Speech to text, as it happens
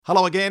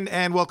Hello again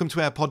and welcome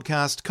to our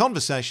podcast,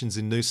 Conversations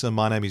in Noosa.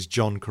 My name is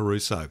John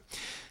Caruso.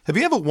 Have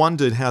you ever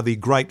wondered how the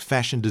great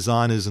fashion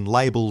designers and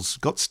labels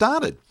got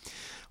started?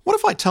 What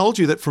if I told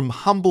you that from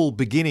humble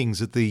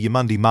beginnings at the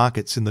Yamundi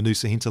markets in the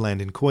Noosa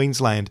hinterland in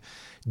Queensland,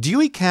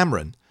 Dewey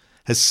Cameron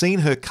has seen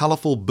her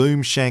colourful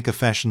Boom Shanker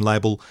fashion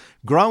label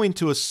grow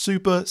into a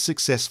super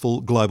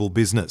successful global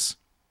business?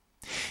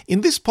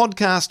 In this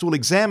podcast, we'll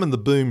examine the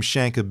Boom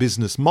Shanker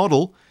business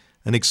model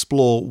and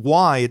explore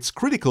why it's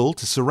critical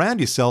to surround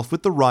yourself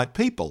with the right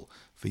people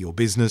for your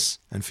business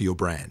and for your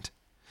brand.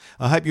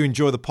 I hope you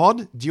enjoy the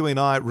pod. Dewey and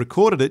I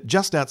recorded it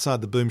just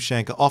outside the Boom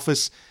Shanker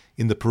office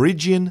in the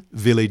Peregian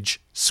Village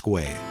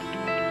Square.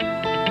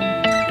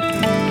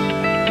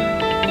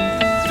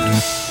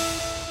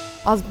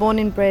 I was born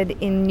and bred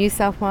in New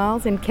South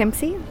Wales, in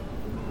Kempsey,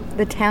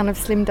 the town of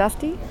Slim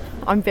Dusty.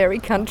 I'm very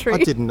country. I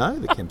didn't know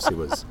that Kempsey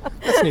was.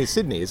 That's near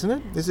Sydney, isn't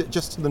it? Is it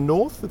just to the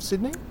north of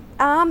Sydney?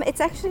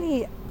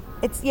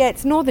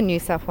 It's northern New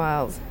South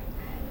Wales.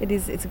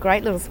 It's a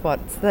great little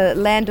spot. It's the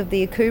land of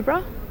the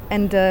Akubra,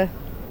 and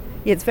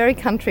it's very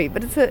country.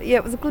 But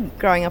it was good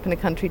growing up in a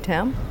country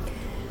town.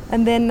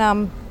 And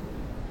then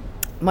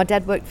my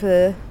dad worked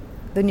for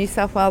the New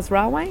South Wales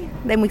Railway.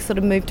 Then we sort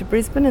of moved to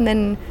Brisbane, and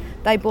then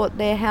they bought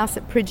their house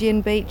at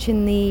Peregian Beach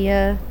in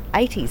the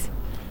 80s.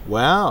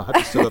 Wow, I hope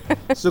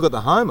you still got the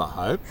home, I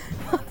hope.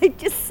 They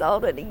just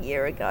sold it a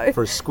year ago.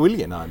 For a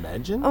squillion, I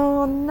imagine.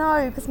 Oh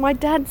no, because my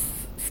dad's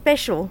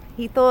special.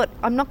 He thought,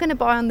 I'm not going to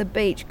buy on the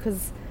beach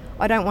because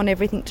I don't want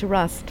everything to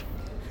rust.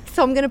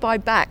 So I'm going to buy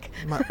back.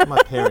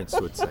 My parents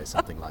would say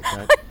something like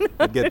that.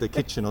 They'd get the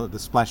kitchen or the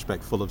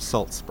splashback full of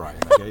salt spray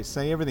and they'd go,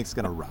 say everything's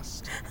going to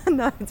rust.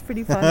 No, it's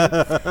pretty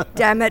funny.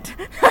 Damn it.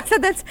 So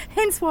that's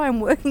hence why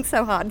I'm working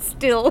so hard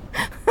still.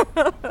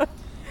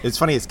 It's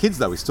funny, as kids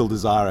though, we still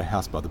desire a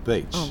house by the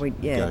beach. Oh,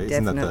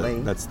 definitely.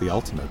 That's the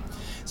ultimate.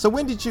 So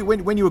when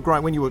you were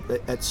growing, when you were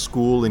at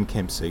school in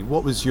Kempsey,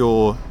 what did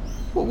you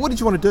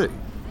want to do?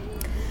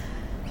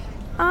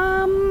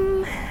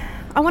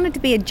 I wanted to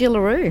be a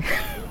Jillaroo,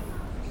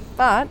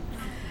 but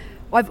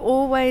I've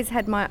always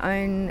had my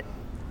own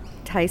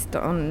taste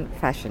on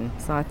fashion.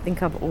 So I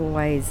think I've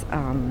always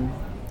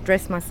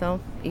dressed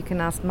myself. You can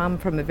ask Mum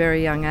from a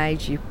very young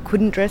age. You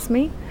couldn't dress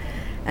me,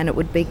 and it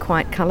would be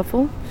quite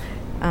colourful.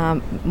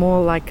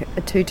 More like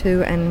a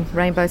tutu and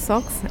rainbow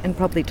socks and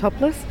probably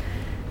topless.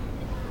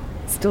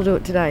 Still do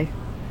it today.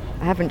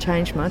 I haven't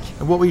changed much.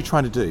 And what were you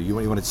trying to do? You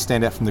wanted to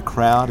stand out from the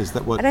crowd? Is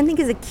that what? I don't think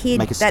as a kid...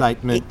 Make a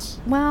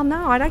statement? No,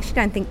 I actually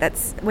don't think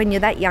that's... When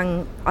you're that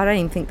young, I don't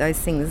even think those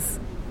things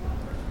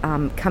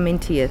come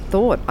into your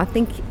thought. I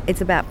think it's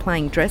about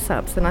playing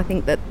dress-ups, and I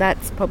think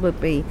that's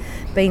probably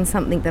been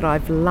something that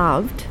I've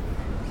loved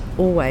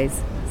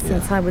always.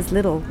 Since I was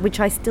little, which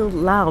I still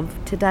love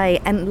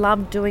today and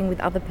love doing with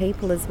other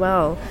people as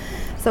well.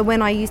 So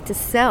when I used to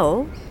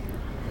sell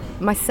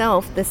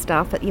myself the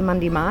stuff at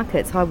Yamundi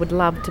markets, I would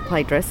love to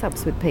play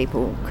dress-ups with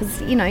people because,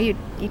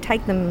 you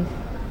take them...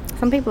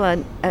 Some people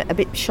are a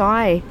bit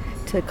shy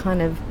to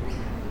kind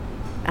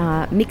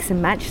of mix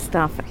and match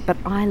stuff, but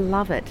I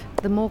love it.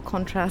 The more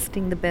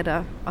contrasting, the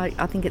better.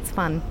 I think it's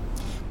fun.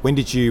 When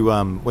did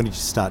you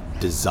start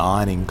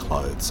designing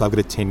clothes? So I've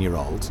got a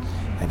 10-year-old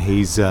and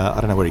he's,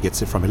 I don't know where he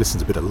gets it from. He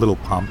listens a bit of Little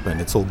Pump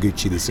and it's all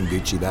Gucci this and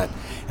Gucci that.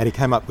 And he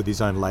came up with his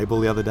own label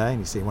the other day and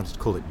he said he wanted to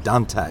call it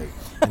Dante.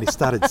 And he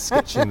started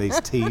sketching these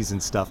tees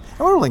and stuff. And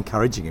we're all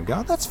encouraging him,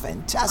 going, that's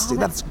fantastic,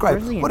 that's great.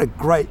 Brilliant. What a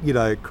great,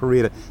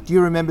 career. Do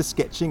you remember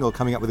sketching or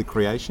coming up with a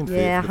creation for, for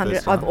the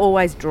first time? I've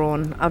always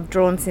drawn. I've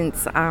drawn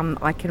since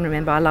I can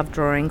remember. I love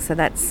drawing, so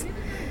that's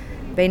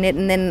been it.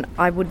 And then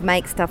I would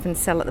make stuff and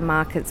sell at the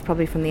markets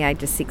probably from the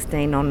age of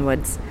 16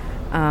 onwards.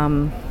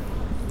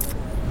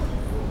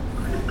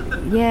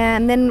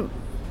 And then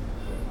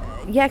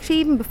actually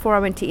even before I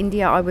went to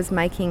India I was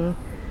making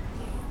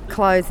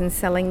clothes and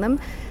selling them.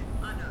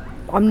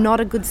 I'm not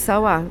a good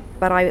sewer,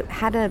 but I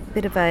had a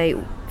bit of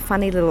a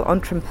funny little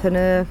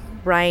entrepreneur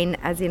brain,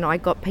 as in I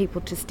got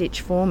people to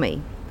stitch for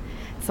me.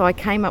 So I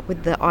came up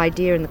with the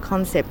idea and the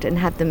concept and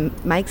had them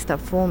make stuff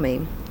for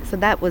me. So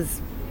that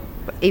was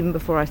even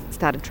before I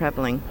started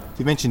travelling.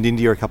 You mentioned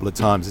India a couple of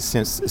times.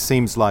 It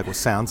seems like, or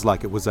sounds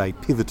like, it was a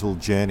pivotal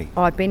journey.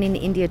 I've been in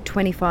India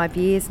 25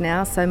 years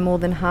now, so more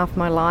than half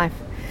my life.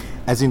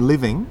 As in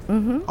living?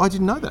 Mm-hmm. I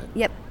didn't know that.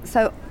 Yep.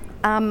 So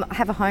I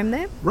have a home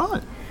there.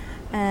 Right.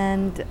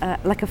 And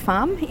like a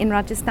farm in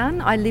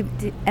Rajasthan. I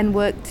lived and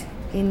worked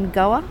in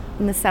Goa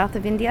in the south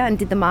of India and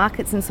did the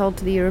markets and sold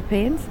to the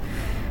Europeans.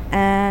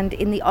 And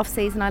in the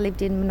off-season I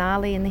lived in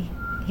Manali in the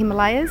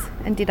Himalayas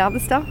and did other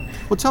stuff.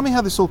 Well, tell me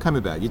how this all came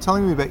about. You're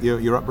telling me about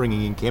your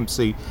upbringing in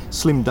Kempsey,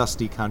 slim,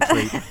 dusty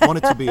country,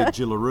 wanted to be a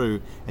Jillaroo,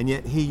 and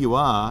yet here you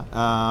are,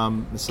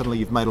 suddenly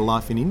you've made a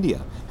life in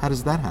India. How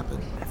does that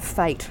happen?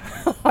 Fate.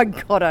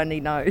 God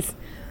only knows.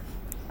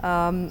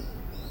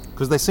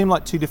 Because they seem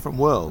like two different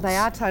worlds. They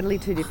are totally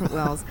two different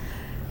worlds.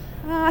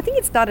 I think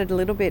it started a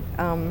little bit...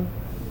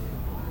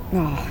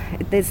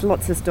 there's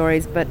lots of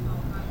stories, but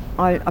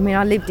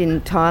I lived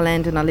in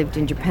Thailand and I lived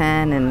in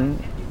Japan,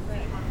 and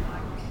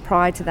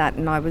prior to that,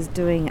 and I was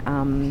doing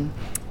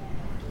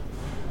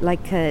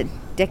like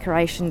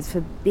decorations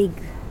for big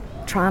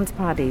trance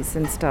parties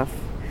and stuff.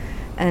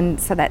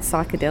 And so that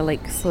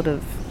psychedelic sort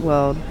of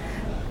world,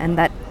 and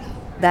that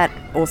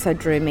also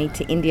drew me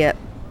to India.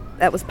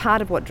 That was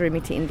part of what drew me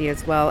to India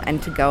as well,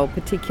 and to Goa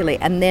particularly.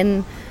 And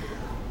then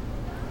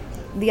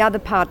the other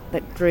part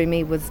that drew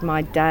me was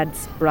my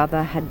dad's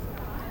brother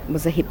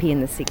was a hippie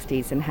in the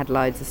 60s and had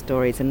loads of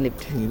stories and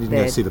lived You didn't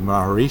there. go see the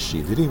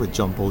Maharishi, did he, with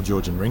John Paul,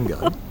 George and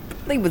Ringo?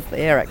 He was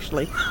there,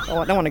 actually. Oh,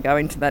 I don't want to go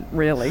into that,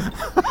 really.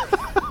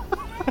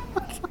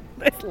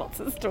 There's lots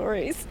of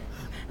stories.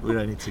 We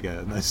don't need to go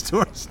in those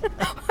stories.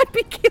 I'd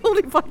be killed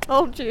if I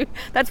told you.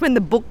 That's when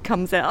the book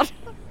comes out.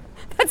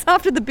 That's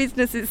after the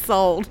business is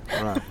sold.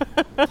 Right.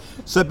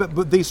 So,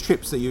 but these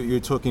trips that you're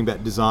talking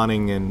about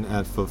designing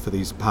and for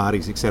these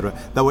parties, etc.,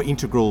 they were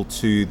integral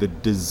to the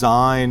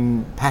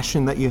design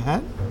passion that you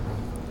had?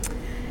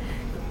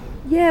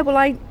 Yeah, well,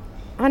 I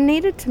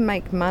needed to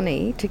make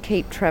money to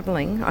keep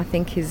travelling, I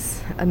think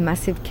is a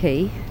massive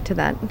key to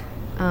that.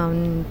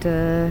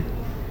 And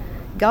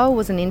Goa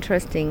was an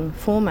interesting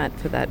format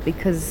for that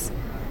because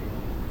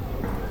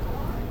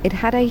it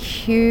had a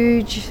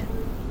huge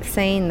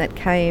scene that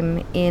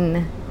came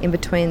in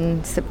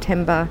between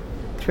September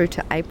through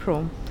to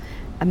April,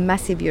 a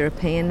massive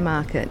European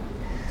market.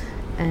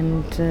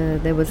 And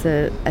there was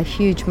a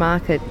huge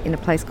market in a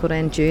place called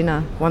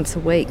Anjuna once a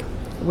week,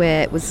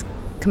 where it was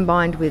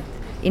combined with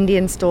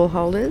Indian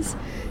stallholders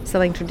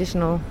selling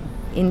traditional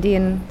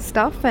Indian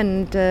stuff,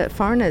 and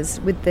foreigners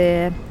with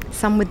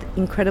some with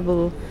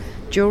incredible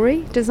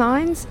jewellery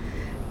designs,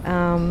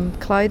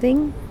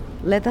 clothing,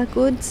 leather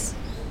goods.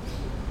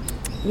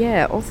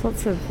 Yeah, all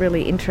sorts of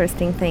really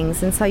interesting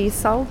things. And so you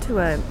sold to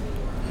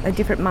a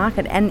different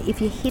market. And if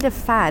you hit a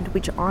fad,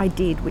 which I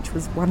did, which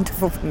was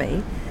wonderful for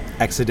me.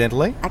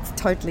 Accidentally?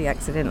 Totally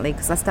accidentally,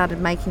 because I started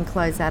making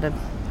clothes out of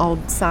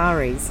old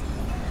saris.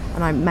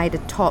 And I made a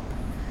top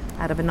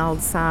out of an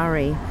old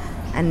sari.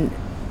 And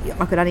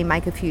I could only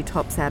make a few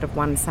tops out of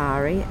one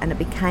sari. And it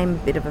became a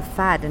bit of a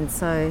fad. And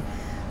so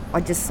I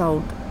just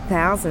sold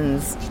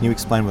thousands. Can you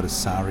explain what a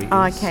sari is?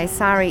 Okay,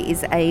 sari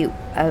is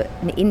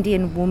an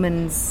Indian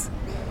woman's...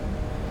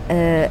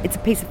 it's a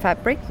piece of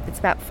fabric. It's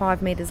about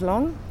 5 metres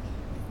long.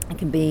 It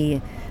can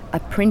be a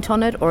print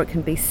on it, or it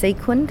can be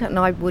sequined, and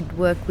I would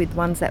work with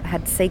ones that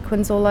had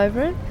sequins all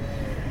over it.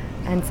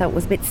 And so it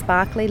was a bit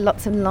sparkly,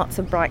 lots and lots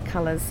of bright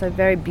colours, so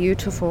very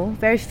beautiful,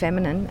 very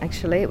feminine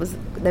actually.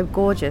 They were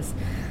gorgeous.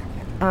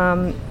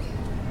 So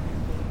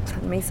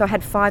I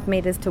had 5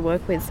 metres to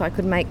work with, so I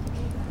could make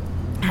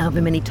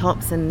however many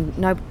tops, and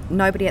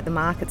nobody at the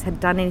markets had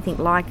done anything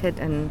like it,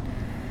 and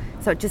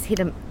so it just hit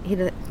a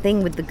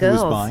thing with the girls.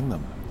 Who was buying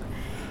them?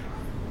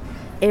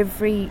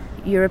 Every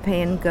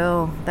European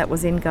girl that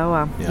was in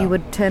Goa. Yeah. You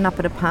would turn up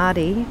at a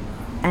party,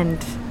 and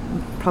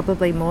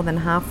probably more than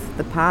half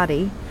the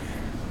party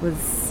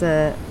was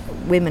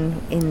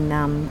women in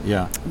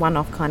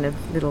one-off kind of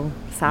little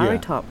sari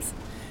tops.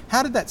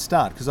 How did that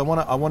start? Because I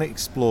want to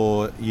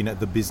explore,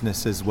 the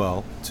business as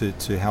well,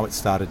 to how it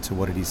started to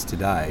what it is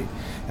today.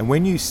 And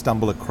when you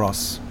stumble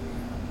across,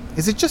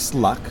 is it just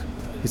luck?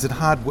 Is it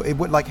hard?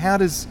 Like, how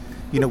does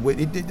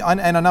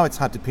and I know it's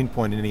hard to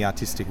pinpoint in any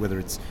artistic, whether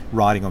it's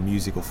writing or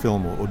music or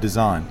film or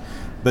design,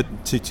 but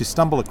to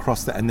stumble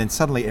across that and then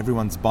suddenly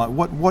everyone's buying.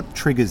 What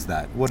triggers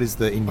that? What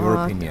is in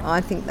your opinion? I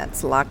think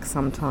that's luck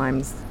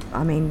sometimes.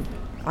 I mean,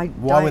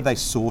 why were they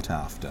sought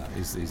after?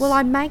 Well,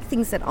 I make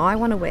things that I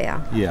want to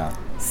wear. Yeah.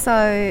 So,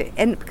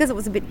 and because it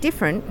was a bit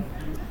different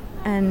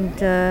and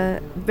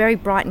very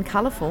bright and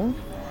colourful,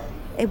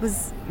 it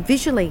was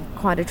visually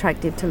quite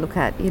attractive to look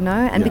at,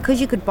 and because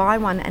you could buy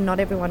one and not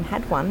everyone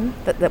had one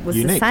that was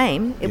unique. The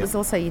same, it was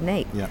also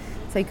unique. Yeah.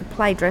 So you could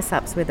play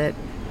dress-ups with it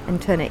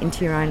and turn it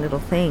into your own little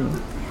thing,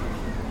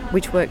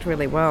 which worked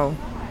really well.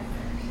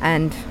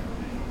 And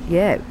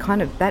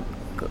kind of that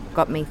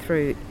got me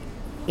through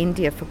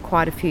India for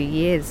quite a few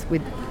years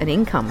with an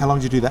income. How long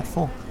did you do that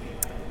for?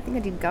 I think I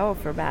did Goa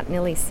for about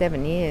nearly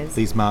 7 years.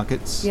 These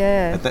markets?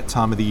 Yeah. At that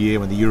time of the year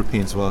when the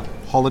Europeans were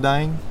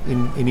holidaying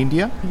in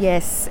India?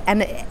 Yes,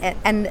 and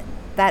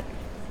that,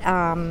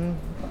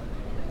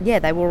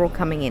 they were all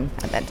coming in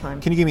at that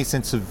time. Can you give me a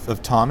sense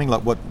of timing?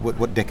 Like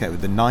what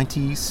decade? The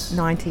 90s?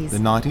 90s. The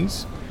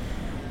 90s?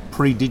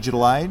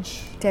 Pre-digital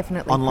age?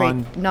 Definitely.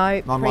 Online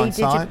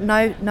site?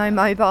 No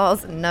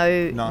mobiles,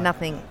 no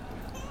nothing.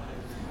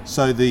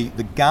 So the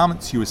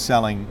garments you were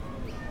selling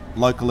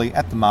locally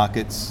at the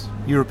markets,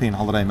 European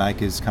holiday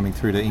makers coming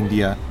through to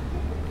India,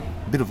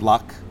 a bit of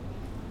luck,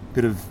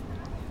 bit of...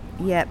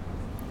 Yep,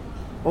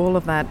 all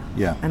of that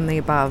and the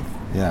above.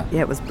 Yeah,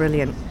 it was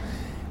brilliant.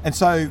 And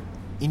so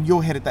in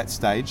your head at that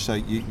stage, so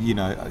you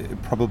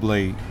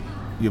probably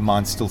your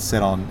mind's still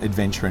set on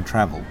adventure and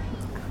travel.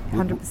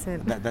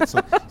 100%. That's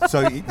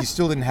so you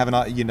still didn't have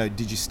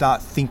did you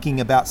start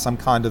thinking about some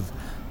kind of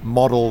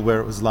model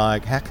where it was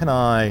like, how can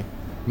I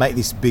make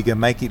this bigger,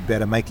 make it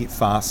better, make it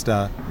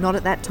faster? Not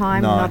at that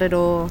time, no, not at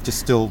all. Just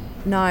still...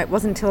 No, it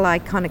wasn't until I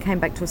kind of came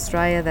back to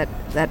Australia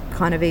that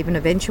kind of even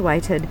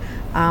eventuated.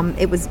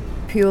 It was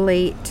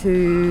purely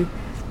to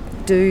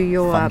do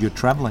your... Fund your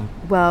travelling.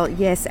 Well,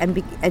 yes, and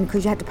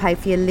because you had to pay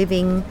for your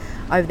living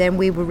over there, and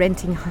we were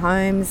renting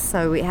homes,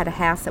 so we had a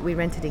house that we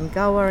rented in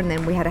Goa, and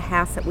then we had a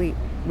house that we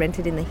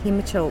rented in the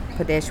Himachal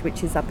Pradesh,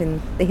 which is up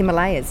in the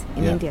Himalayas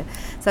in India.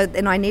 So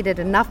then I needed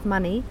enough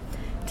money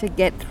to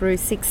get through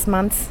 6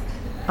 months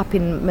up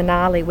in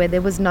Manali, where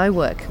there was no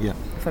work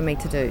for me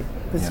to do,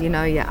 because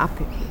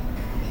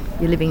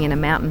you're living in a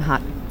mountain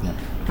hut,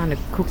 kind of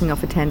cooking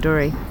off a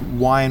tandoori.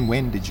 Why and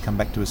when did you come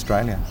back to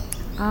Australia?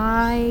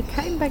 I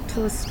came back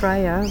to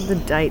Australia. The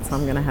dates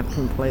I'm going to have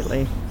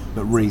completely.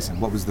 But reason?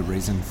 What was the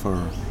reason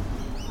for...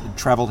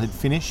 Travel had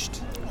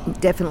finished?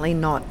 Definitely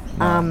not.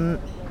 No.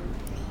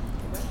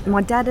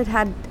 My dad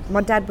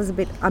was a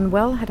bit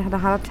unwell, had a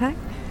heart attack.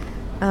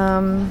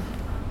 And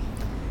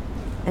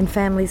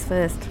families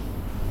first.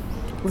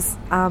 It was,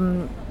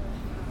 I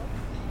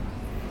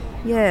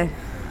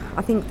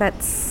think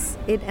that's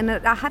it. And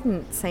I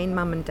hadn't seen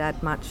Mum and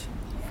Dad much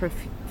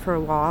for a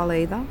while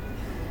either.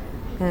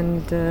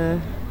 And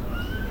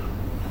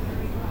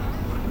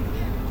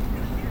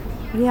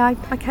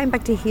I came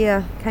back to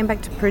here, came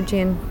back to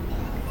Peregian,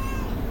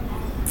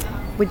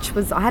 which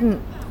was, I hadn't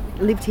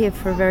lived here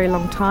for a very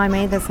long time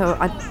either, so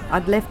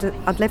I'd left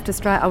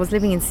Australia. I was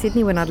living in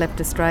Sydney when I left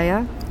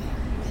Australia,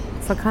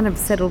 so I kind of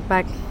settled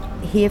back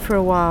here for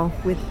a while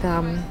with...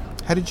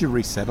 How did you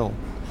resettle?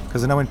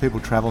 Because I know when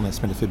people travel and they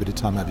spend a fair bit of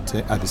time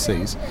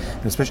overseas,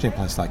 and especially in a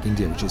place like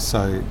India, which is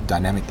so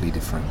dynamically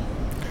different,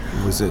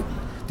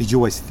 did you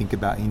always think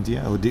about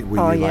India, or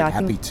were you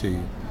happy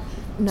to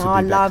No, be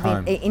I back love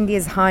home? it.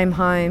 India's home.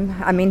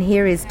 I mean,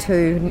 here is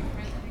too,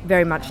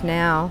 very much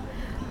now.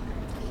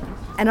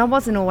 And I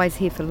wasn't always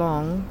here for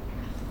long.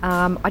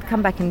 I'd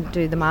come back and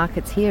do the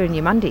markets here in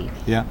Yamundi.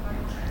 Yeah,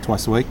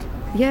 twice a week?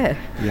 Yeah.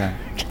 Yeah.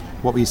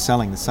 What were you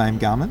selling? The same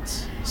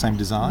garments? Same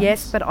designs?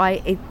 Yes, but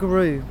it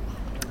grew.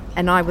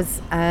 And I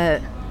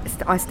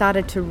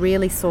started to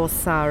really source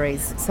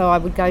saris. So I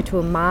would go to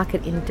a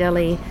market in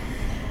Delhi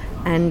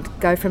and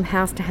go from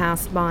house to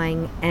house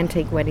buying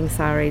antique wedding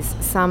saris,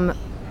 some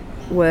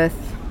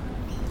worth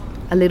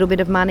a little bit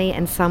of money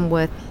and some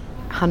worth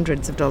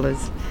hundreds of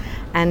dollars.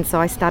 And so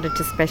I started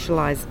to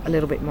specialise a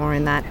little bit more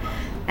in that,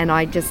 and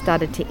I just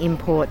started to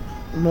import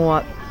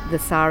more the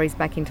saris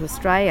back into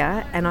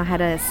Australia, and I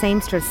had a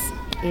seamstress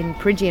in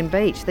Peregian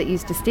Beach that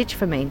used to stitch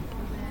for me.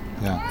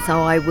 Yeah.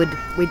 So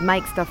we'd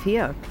make stuff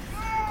here.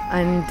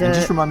 And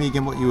just remind me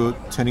again what you were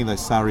turning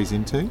those saris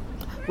into?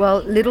 Well,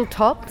 little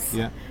tops.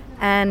 Yeah.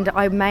 And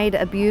I made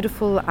a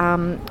beautiful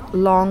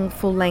long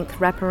full-length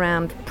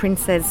wraparound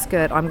princess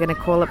skirt, I'm going to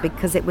call it,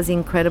 because it was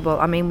incredible.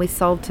 I mean, we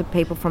sold to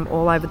people from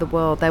all over the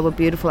world. They were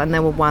beautiful and they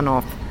were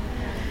one-off.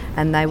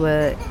 And they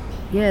were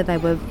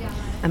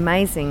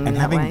amazing. And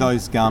having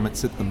those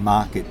garments at the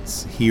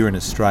markets here in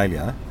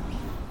Australia,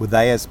 were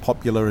they as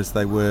popular as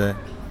they were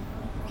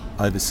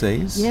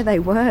overseas? Yeah, they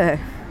were.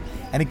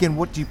 And again,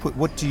 what do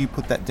you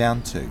put that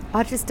down to?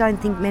 I just don't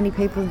think many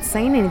people had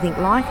seen anything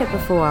like it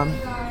before.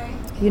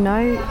 You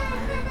know,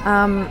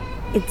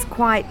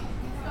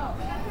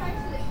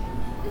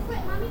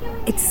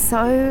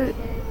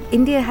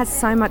 India has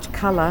so much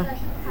colour,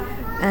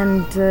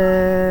 and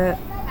the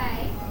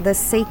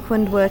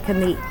sequined work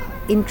and the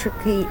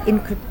intricate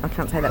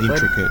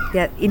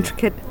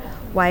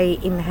way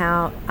in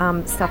how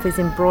stuff is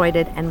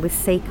embroidered and with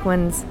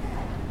sequins.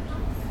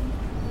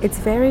 It's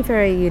very,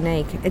 very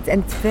unique.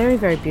 It's very,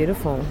 very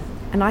beautiful.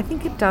 And I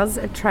think it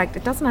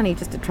doesn't only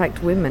just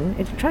attract women,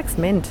 it attracts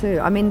men too.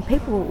 I mean,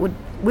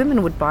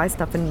 women would buy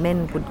stuff and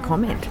men would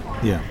comment.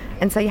 Yeah.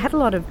 And so you had a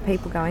lot of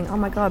people going, oh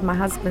my God, my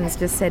husband's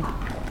just said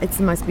it's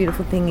the most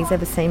beautiful thing he's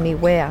ever seen me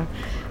wear.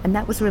 And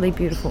that was really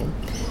beautiful.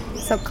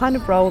 So it kind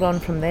of rolled on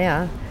from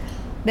there.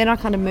 Then I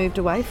kind of moved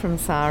away from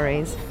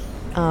saris.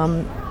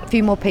 A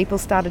few more people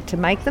started to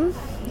make them,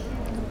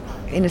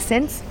 in a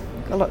sense.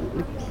 A lot,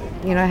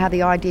 you know, how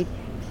the idea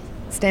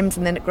stems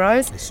and then it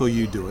grows. They saw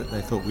you do it.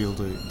 They thought we'll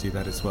do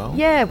that as well.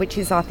 Yeah, which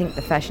is, I think,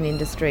 the fashion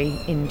industry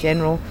in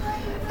general.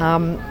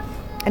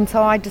 And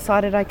so I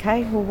decided,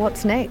 okay, well,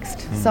 what's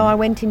next? So I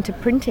went into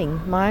printing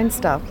my own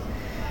stuff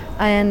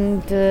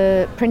and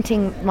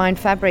printing my own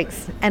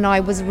fabrics. And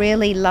I was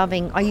really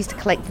I used to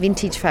collect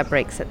vintage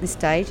fabrics at this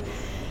stage.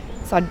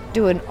 So I'd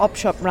do an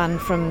op-shop run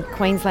from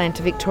Queensland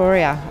to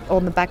Victoria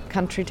on the back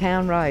country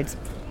town roads.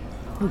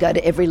 I'd go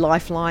to every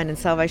Lifeline and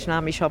Salvation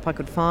Army shop I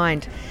could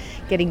find,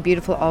 getting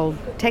beautiful old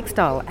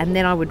textile, and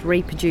then I would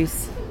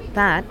reproduce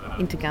that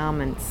into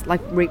garments,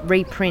 like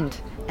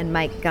reprint and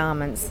make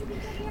garments.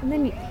 And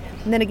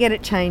then again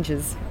it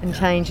changes and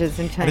changes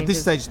and changes. And at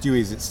this stage,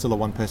 is it still a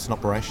one-person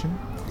operation?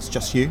 It's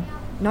just you?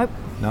 Nope.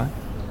 No?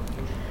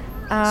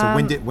 So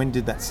when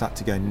did that start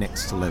to go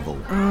next level,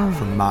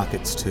 from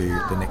markets to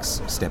the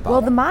next step up?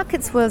 Well, the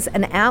markets was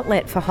an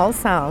outlet for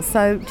wholesale.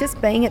 So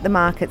just being at the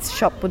markets,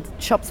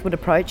 shops would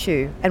approach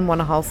you and want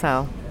a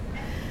wholesale.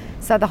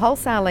 So the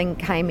wholesaling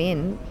came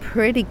in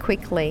pretty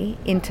quickly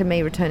into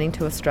me returning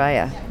to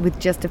Australia with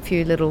just a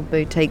few little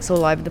boutiques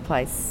all over the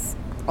place.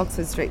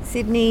 Oxford Street,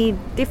 Sydney,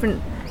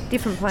 different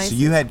places. So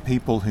you had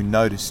people who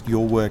noticed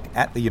your work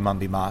at the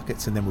Yamundi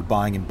markets and then were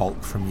buying in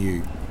bulk from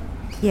you?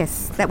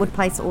 Yes, that would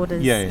place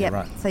orders. Yeah, yep.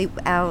 right. So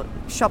our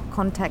shop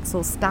contacts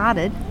all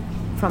started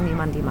from your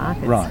Monday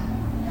markets. Right.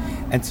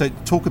 And so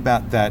talk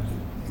about that.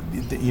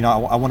 You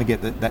know, I want to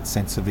get that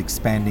sense of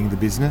expanding the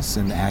business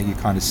and how you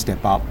kind of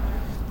step up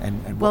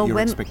and what your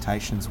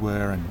expectations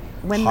were and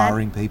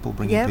hiring people,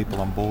 bringing people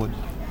on board.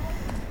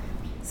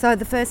 So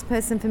the first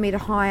person for me to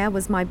hire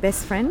was my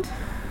best friend,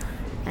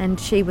 and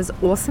she was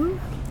awesome.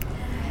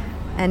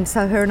 And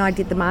so her and I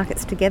did the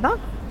markets together,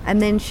 and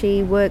then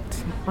she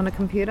worked on a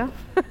computer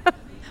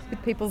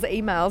with people's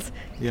emails,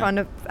 trying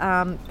to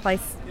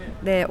place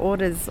their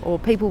orders, or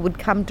people would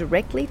come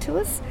directly to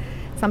us.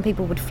 Some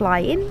people would fly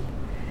in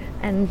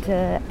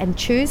and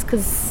choose,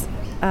 because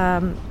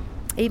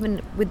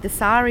even with the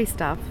sari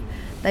stuff,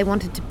 they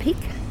wanted to pick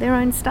their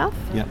own stuff.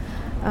 Yeah.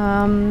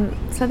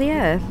 So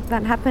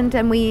that happened,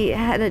 and we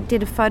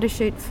did a photo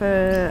shoot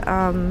for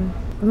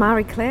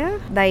Marie Claire.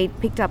 They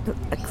picked up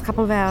a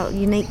couple of our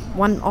unique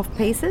one-off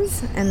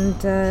pieces, and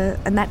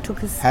that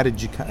took us. How did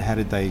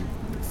they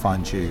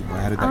find you? Or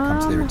how did that come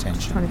to their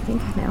attention? I'm trying to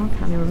think now. I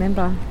can't even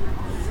remember.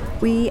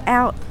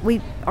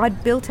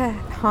 I'd built a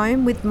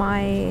home with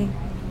my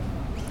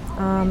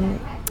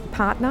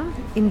partner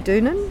in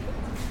Doonan,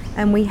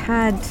 and we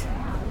had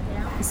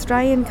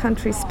Australian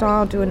Country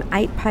Style do an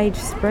 8-page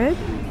spread.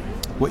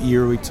 What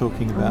year are we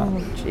talking about?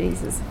 Oh,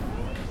 Jesus.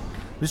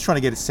 I'm just trying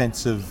to get a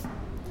sense of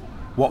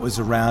what was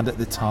around at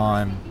the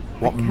time,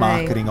 what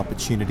marketing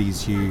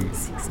opportunities you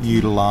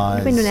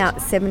utilised. I've been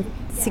out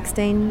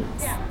 16,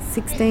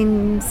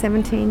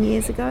 17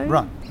 years ago.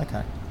 Right,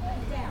 okay.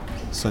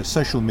 So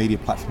social media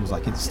platforms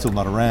like it's still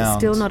not around.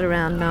 Still not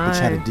around, no. But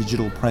you had a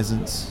digital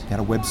presence, you had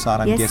a website,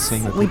 I'm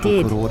guessing, where we people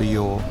did. could order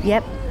your...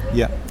 Yep.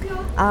 Yep.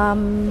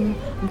 I'm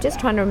just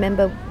trying to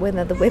remember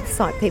whether the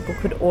website people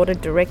could order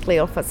directly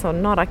off us or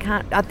not.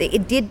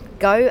 It did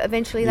go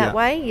eventually that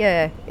way.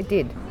 Yeah, it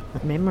did.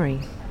 Memory.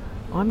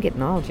 I'm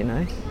getting old, you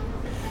know.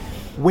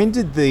 When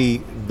did the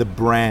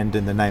brand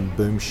and the name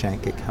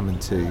Boomshanker come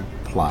into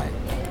play?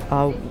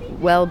 Oh,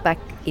 well back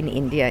in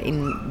India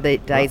in the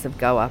days of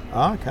Goa.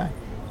 Oh, okay.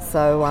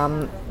 So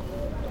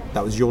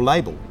that was your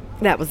label.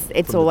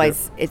 It's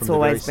always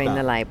been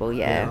the label,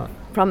 yeah.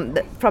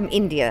 Right. From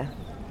India.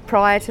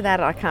 Prior to that,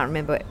 I can't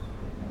remember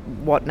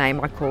what name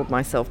I called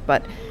myself,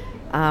 but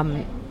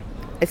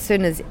as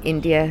soon as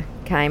India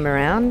came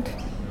around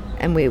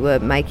and we were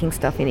making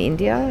stuff in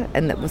India,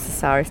 and that was the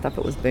sari stuff,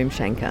 it was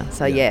Boomshanker.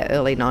 So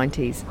early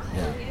 90s.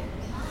 Yeah.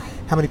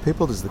 How many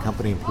people does the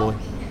company employ?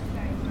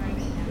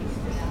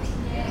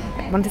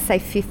 I want to say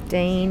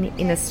 15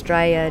 in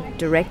Australia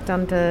direct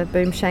under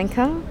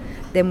Boomshanker.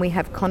 Then we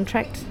have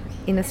contract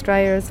in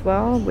Australia as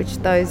well, which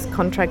those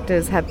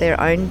contractors have their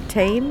own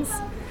teams.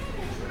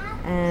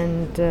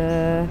 And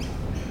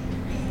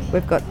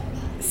we've got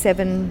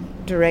 7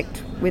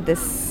 direct with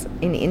us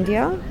in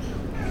India.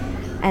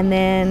 And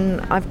then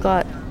I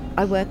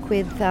work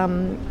with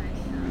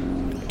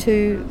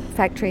 2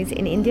 factories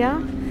in India.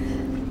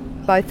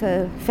 Both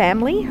are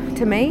family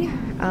to me.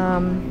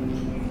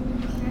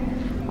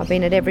 I've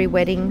been at every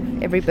wedding,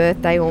 every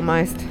birthday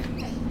almost,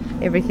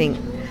 everything.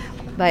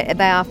 They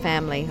are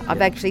family.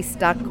 I've actually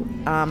stuck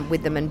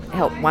with them and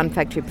helped one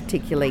factory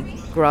particularly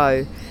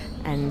grow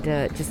and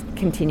just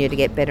continue to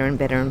get better and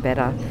better and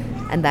better.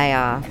 And they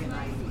are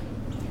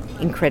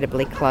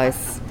incredibly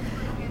close.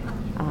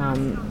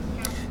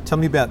 Tell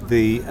me about was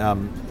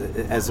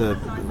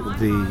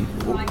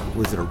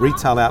it a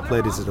retail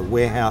outlet? Is it a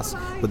warehouse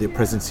with their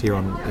presence here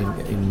in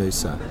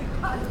Noosa?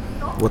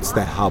 What's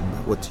that hub?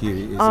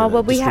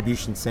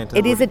 Distribution centre?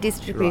 It is a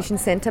distribution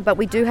centre, but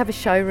we do have a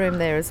showroom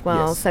there as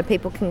well, yes. So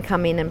people can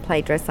come in and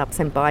play dress-ups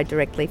and buy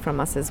directly from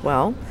us as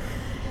well.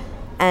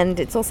 And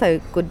it's also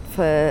good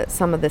for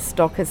some of the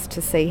stockers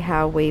to see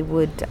how we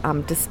would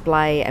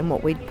display and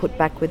what we'd put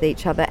back with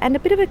each other, and a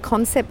bit of a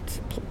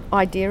concept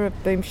idea of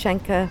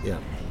Boomshanker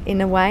in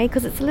a way,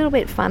 because it's a little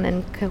bit fun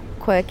and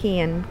quirky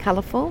and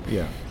colourful.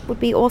 Yeah. It would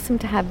be awesome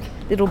to have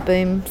little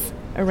booms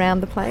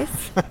around the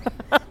place.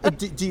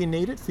 Do you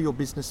need it for your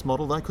business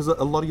model though? Because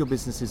a lot of your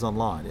business is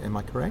online, am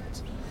I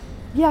correct?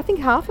 Yeah, I think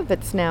half of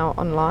it's now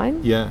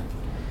online. Yeah.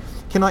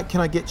 Can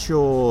I get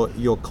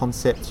your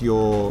concept,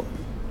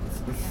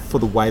 for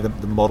the way that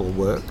the model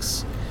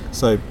works?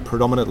 So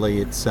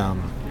predominantly it's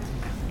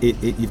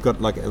you've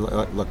got like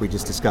we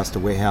just discussed, a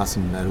warehouse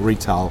and a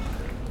retail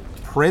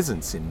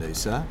presence in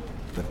Noosa,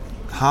 but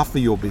half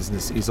of your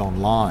business is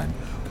online.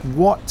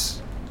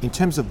 What, in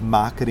terms of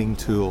marketing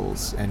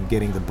tools and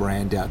getting the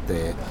brand out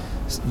there,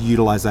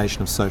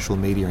 utilisation of social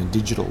media and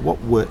digital,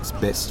 what works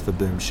best for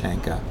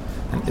Boomshanker,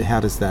 and how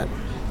does that,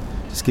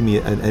 just give me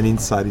an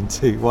insight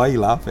into, why are you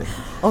laughing?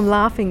 I'm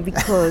laughing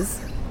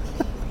because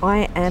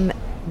I am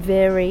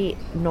very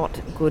not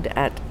good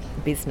at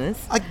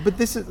business. But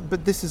this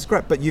is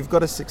great. But you've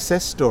got a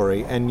success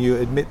story, and you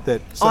admit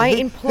that. So I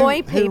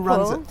employ people. Who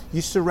runs it?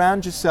 You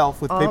surround yourself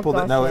with people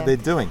that know what they're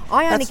doing.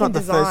 That's not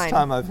the first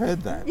time I've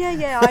heard that.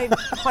 Yeah. I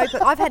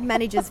hope I've had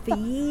managers for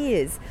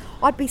years.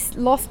 I'd be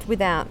lost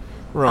without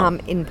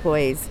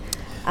employees.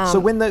 So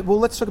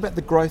let's talk about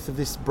the growth of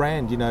this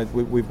brand. You know,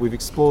 we've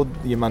explored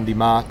the Yamundi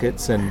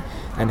markets and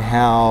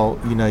how,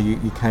 you know,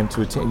 you came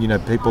to attend, you know,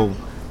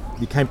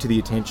 you came to the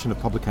attention of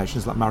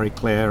publications like Marie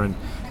Claire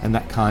and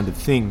that kind of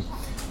thing.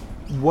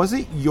 Was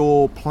it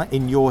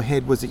in your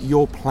head, was it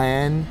your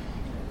plan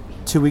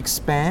to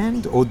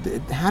expand, or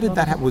how did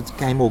that happen?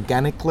 Came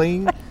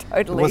organically?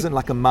 Totally. It wasn't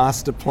like a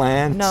master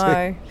plan?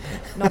 No,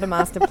 not a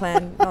master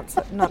plan,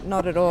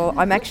 not at all.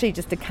 I'm actually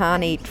just a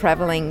carny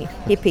travelling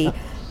hippie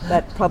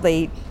that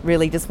probably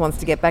really just wants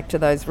to get back to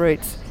those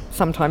roots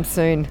sometime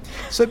soon.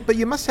 So, but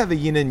you must have a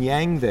yin and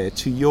yang there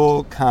to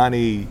your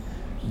carny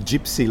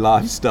gypsy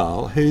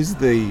lifestyle. Who's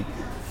the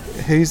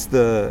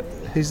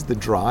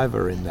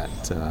driver in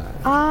that?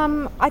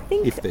 I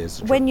think if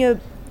there's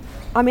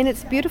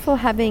it's beautiful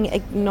having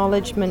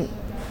acknowledgement,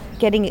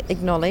 getting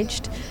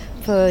acknowledged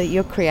for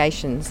your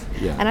creations.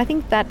 Yeah. And I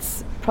think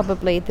that's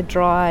probably the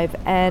drive,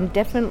 and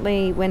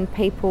definitely when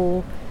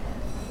people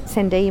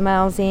send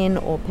emails in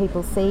or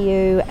people see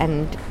you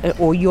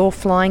or you're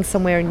flying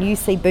somewhere and you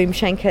see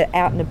Boomshanker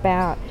out and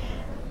about,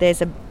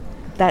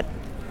 that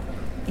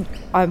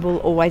I will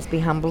always be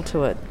humble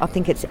to it. I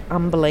think it's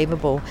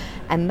unbelievable,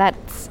 and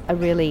that's a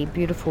really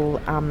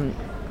beautiful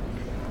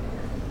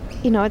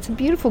it's a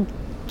beautiful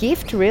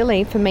gift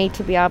really for me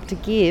to be able to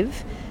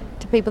give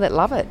to people that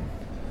love it.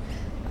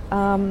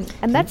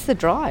 And that's the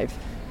drive.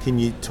 Can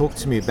you talk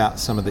to me about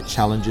some of the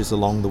challenges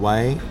along the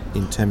way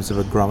in terms of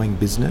a growing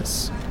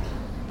business?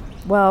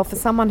 Well, for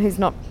someone who's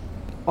not,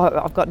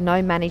 I've got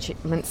no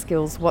management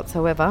skills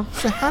whatsoever.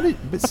 So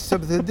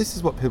this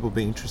is what people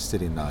be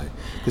interested in though,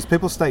 because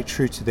people stay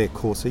true to their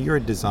core. So you're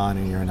a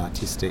designer, you're an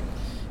artistic.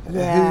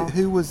 Yeah.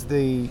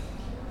 Who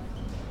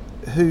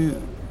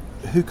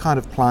kind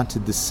of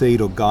planted the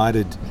seed or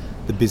guided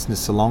the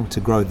business along to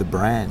grow the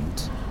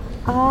brand?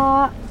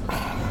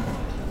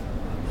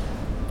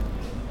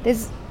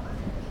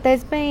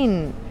 There's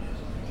been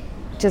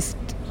just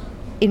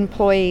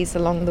employees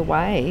along the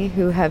way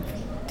who have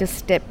just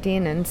stepped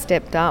in and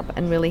stepped up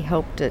and really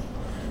helped it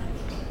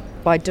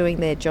by doing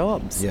their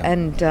jobs. Yeah.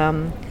 And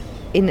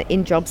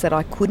in jobs that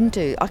I couldn't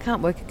do. I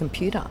can't work a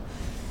computer.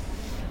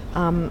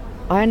 I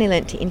only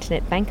learnt to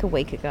internet bank a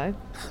week ago.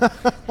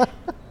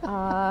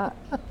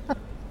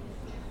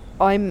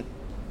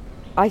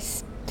 I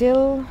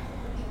still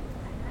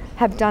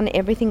have done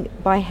everything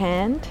by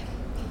hand,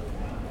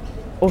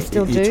 or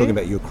still do. You're talking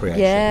about your creation,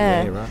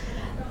 yeah, right?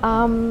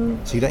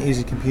 So you don't use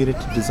a computer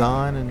to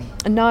design?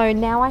 No,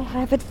 now I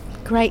have a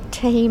great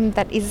team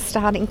that is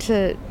starting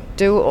to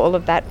do all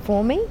of that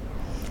for me,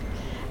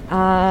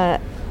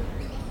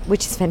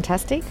 which is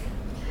fantastic.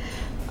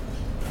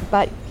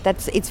 But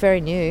it's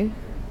very new.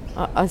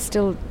 I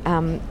still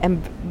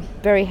am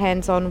very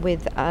hands-on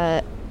with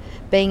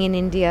being in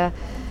India,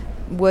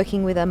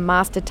 working with a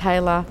master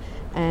tailor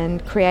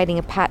and creating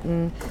a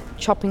pattern,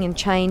 chopping and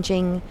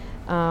changing,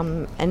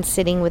 and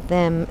sitting with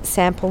them,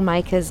 sample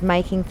makers,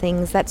 making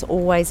things. That's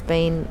always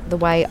been the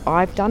way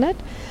I've done it.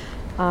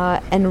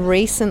 And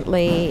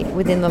recently,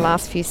 within the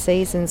last few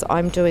seasons,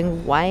 I'm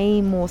doing way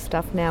more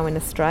stuff now in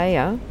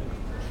Australia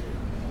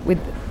with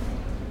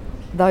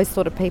those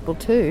sort of people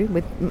too,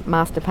 with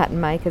master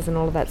pattern makers and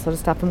all of that sort of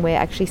stuff. And we're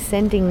actually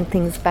sending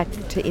things back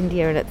to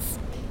India, and it's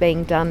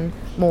being done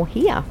more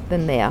here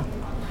than there.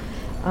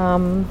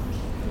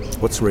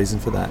 What's the reason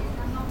for that?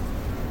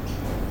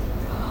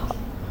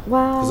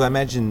 Well, because I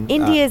imagine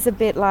India's a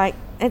bit like,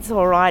 it's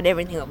all right,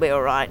 everything will be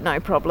all right, no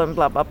problem,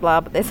 blah blah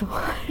blah. But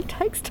it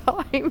takes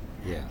time.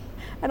 Yeah.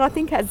 And I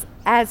think as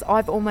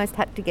I've almost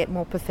had to get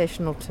more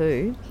professional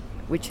too,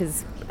 which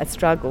is a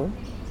struggle.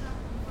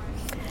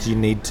 Do you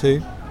need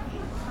to?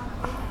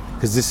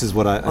 Because this is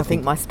what I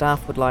think my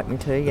staff would like me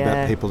to. Yeah.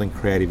 About people in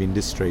creative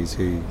industries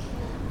who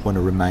want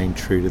to remain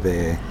true to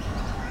their.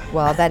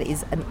 Well, that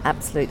is an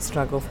absolute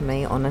struggle for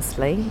me,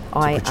 honestly.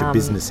 To put your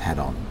business hat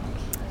on.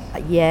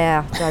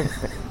 Yeah, don't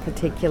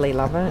particularly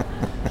love it.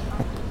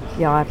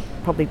 Yeah, I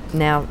probably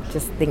now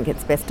just think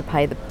it's best to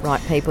pay the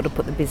right people to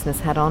put the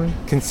business hat on.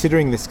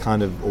 Considering this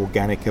kind of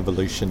organic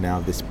evolution now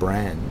of this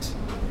brand,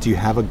 do you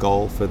have a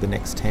goal for the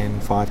next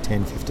 5,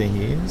 10, 15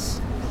 years?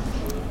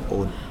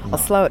 Or no? I'll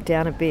slow it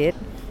down a bit.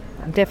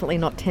 Definitely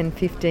not 10,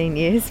 15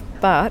 years,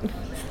 but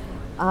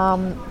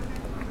I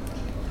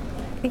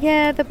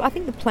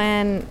think the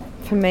plan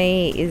for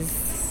me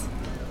is,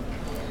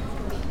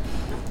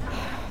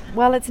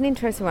 well, it's an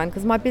interesting one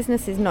because my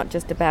business is not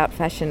just about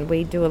fashion.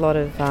 We do a lot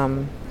of,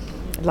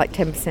 like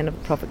 10% of the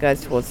profit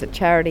goes towards the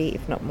charity,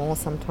 if not more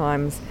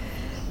sometimes.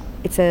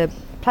 It's a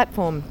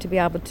platform to be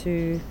able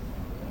to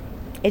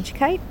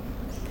educate.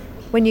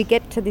 When you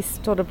get to this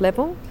sort of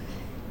level,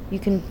 you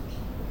can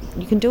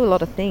do a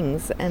lot of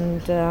things,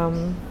 and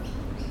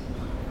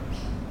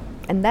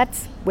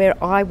that's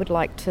where I would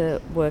like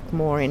to work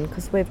more in,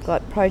 because we've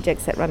got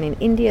projects that run in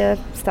India,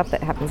 stuff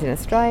that happens in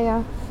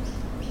Australia,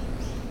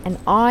 and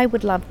I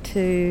would love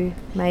to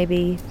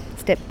maybe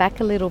step back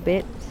a little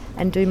bit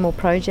and do more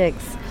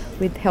projects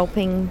with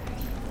helping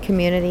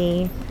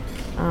community,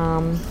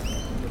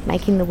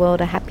 making the world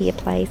a happier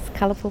place,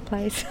 colourful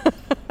place.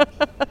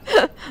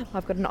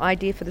 I've got an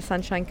idea for the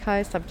Sunshine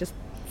Coast. I've just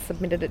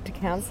submitted it to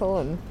council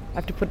and I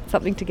have to put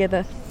something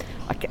together.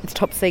 It's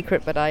top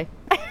secret, but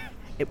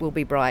it will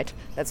be bright.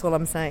 That's all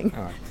I'm saying.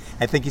 All right.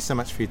 Hey, thank you so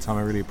much for your time.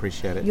 I really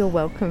appreciate it. You're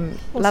welcome.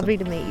 Awesome. Lovely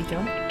to meet you,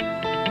 John.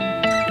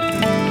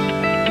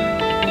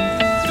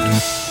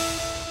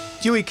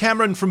 Dewey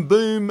Cameron from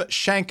Boom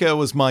Shanker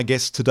was my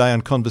guest today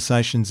on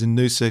Conversations in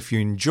Noosa. If you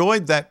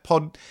enjoyed that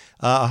pod,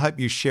 I hope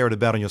you share it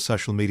about on your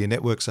social media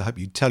networks. I hope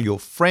you tell your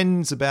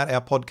friends about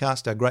our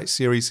podcast, our great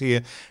series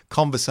here,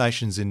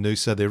 Conversations in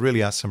Noosa. There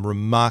really are some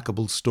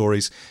remarkable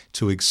stories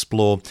to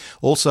explore.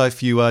 Also,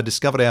 if you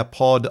discovered our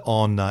pod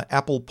on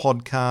Apple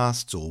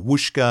Podcasts or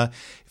Whooshkaa,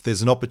 if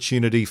there's an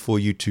opportunity for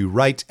you to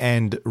rate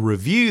and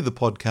review the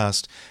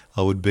podcast,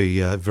 I would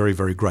be very,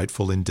 very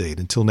grateful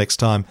indeed. Until next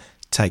time,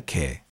 take care.